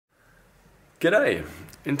G'day!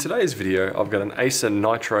 In today's video I've got an Acer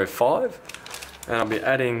Nitro 5 and I'll be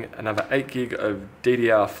adding another 8GB of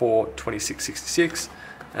DDR4 2666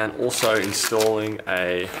 and also installing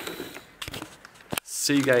a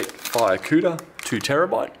Seagate Fire CUDA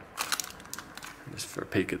 2TB. Just for a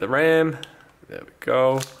peek at the RAM, there we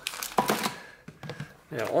go.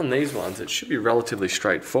 Now on these ones it should be relatively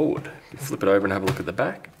straightforward. You flip it over and have a look at the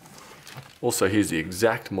back. Also here's the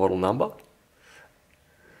exact model number.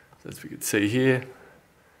 So as we can see here,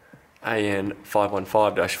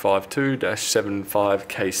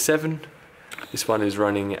 AN515-52-75K7. This one is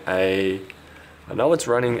running I know it's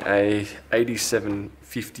running a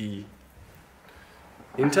 8750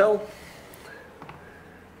 Intel,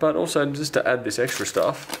 but also just to add this extra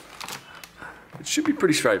stuff, it should be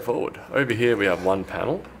pretty straightforward. Over here we have one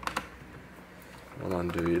panel. I'll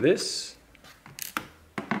undo this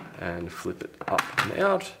and flip it up and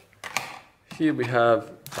out. Here we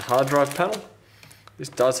have the hard drive panel. This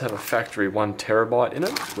does have a factory 1TB in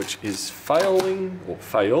it, which is failing or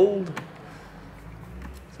failed.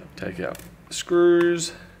 So take out the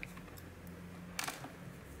screws.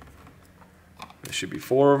 There should be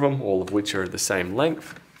 4 of them, all of which are the same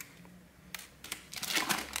length.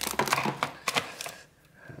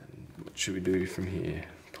 And what should we do from here?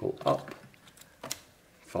 Pull up,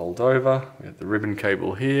 fold over. We have the ribbon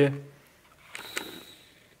cable here.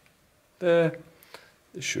 There.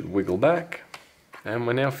 This should wiggle back, and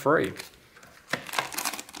we're now free.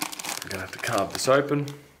 I'm gonna have to carve this open.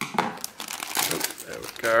 Oh, there we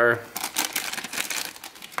go.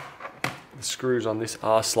 The screws on this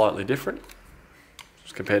are slightly different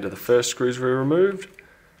as compared to the first screws we removed.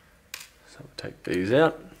 So we'll take these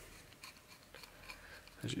out.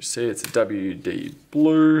 As you see, it's a WD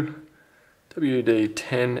blue,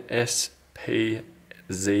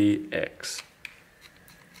 WD10SPZX.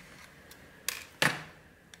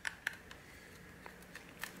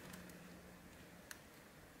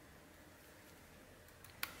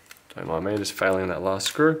 Don't mind me just failing that last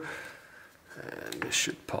screw. And this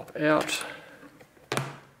should pop out.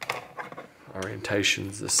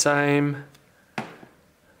 Orientation's the same.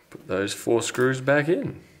 Put those 4 screws back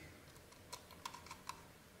in.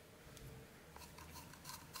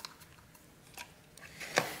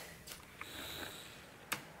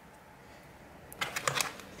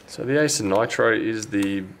 So the Acer Nitro is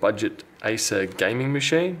the budget Acer gaming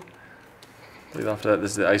machine. After that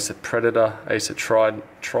there's the Acer Predator, Acer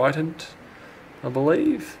Trident, I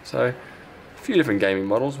believe. So a few different gaming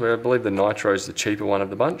models, where I believe the Nitro is the cheaper one of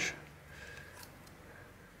the bunch.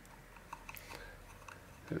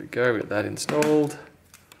 There we go, we've got that installed.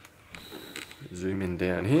 Zoom in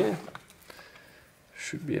down here.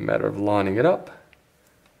 Should be a matter of lining it up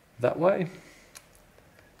that way.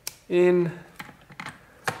 In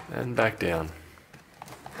and back down.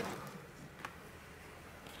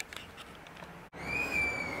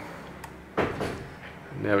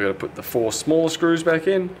 Now we've got to put the 4 smaller screws back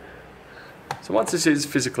in. So once this is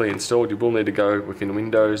physically installed, you will need to go within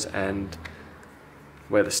Windows, and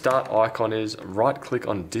where the start icon is, right click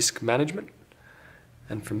on disk management.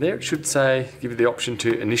 And from there it should say, give you the option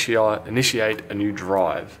to initiate a new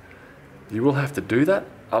drive. You will have to do that,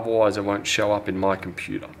 otherwise it won't show up in my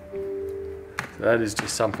computer. So that is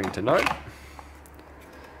just something to note.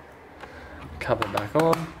 Cover back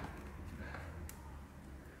on.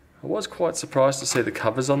 I was quite surprised to see the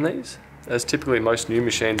covers on these, as typically most new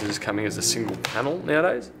machines are just coming as a single panel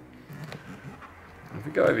nowadays. If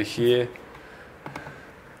we go over here,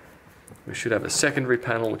 we should have a secondary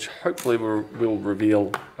panel which hopefully will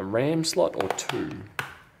reveal a RAM slot or 2.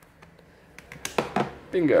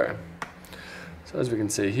 Bingo! So as we can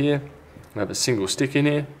see here, we have a single stick in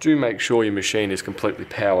here. Do make sure your machine is completely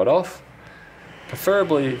powered off.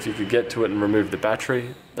 Preferably if you could get to it and remove the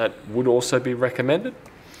battery, that would also be recommended.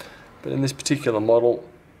 But in this particular model,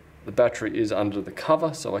 the battery is under the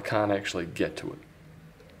cover, so I can't actually get to it.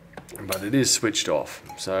 But it is switched off.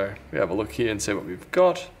 So we have a look here and see what we've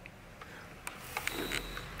got.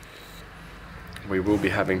 We will be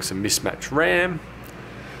having some mismatched RAM.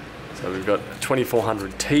 So we've got a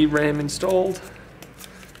 2400T RAM installed,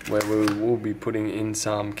 where we will be putting in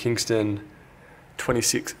some Kingston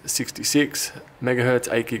 2666 MHz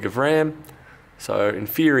 8GB of RAM. So in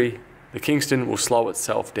theory, the Kingston will slow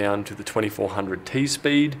itself down to the 2400T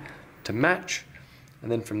speed to match,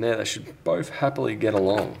 and then from there they should both happily get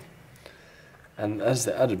along. And as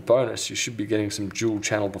the added bonus, you should be getting some dual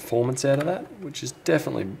channel performance out of that, which is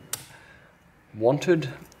definitely wanted.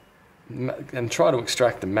 And try to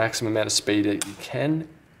extract the maximum amount of speed that you can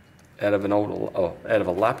out of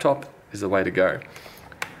a laptop is the way to go.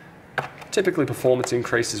 Typically performance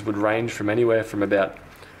increases would range from anywhere from about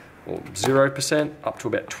or 0% up to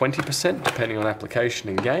about 20%, depending on application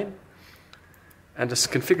and game. And to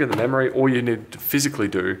configure the memory, all you need to physically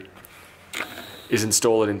do is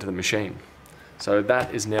install it into the machine. So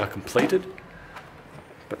that is now completed.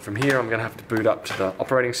 But from here, I'm going to have to boot up to the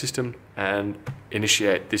operating system and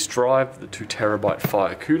initiate this drive, the 2 terabyte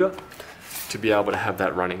Fire CUDA, to be able to have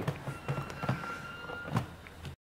that running.